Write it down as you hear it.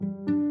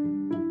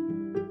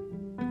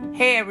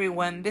Hey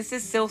everyone, this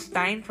is Syl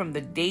Stein from the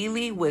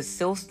Daily with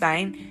Syl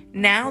Stein,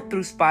 now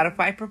through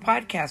Spotify for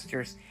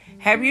podcasters.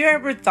 Have you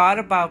ever thought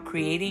about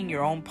creating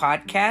your own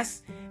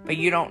podcast, but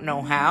you don't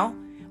know how?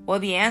 Well,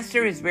 the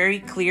answer is very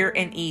clear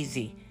and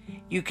easy.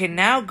 You can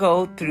now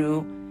go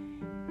through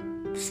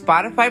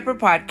Spotify for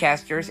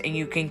podcasters and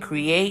you can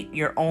create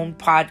your own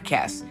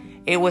podcast.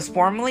 It was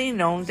formerly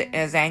known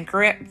as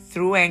Anchor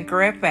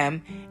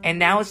FM, and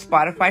now it's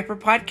Spotify for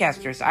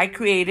podcasters. I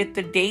created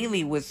the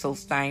Daily with Syl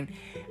Stein,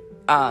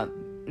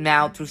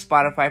 now through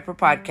Spotify for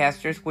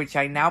podcasters, which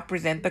I now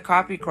present the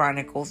Coffee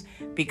Chronicles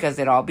because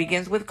it all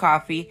begins with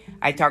coffee.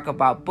 I talk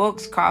about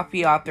books,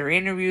 coffee, author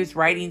interviews,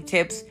 writing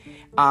tips,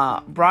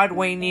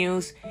 Broadway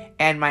news,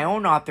 and my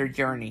own author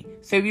journey.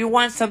 So if you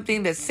want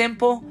something that's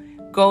simple,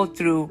 go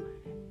through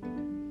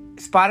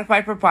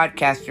Spotify for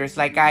podcasters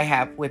like I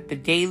have with the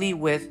Daily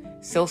with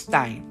Syl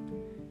Stein.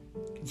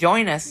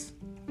 Join us.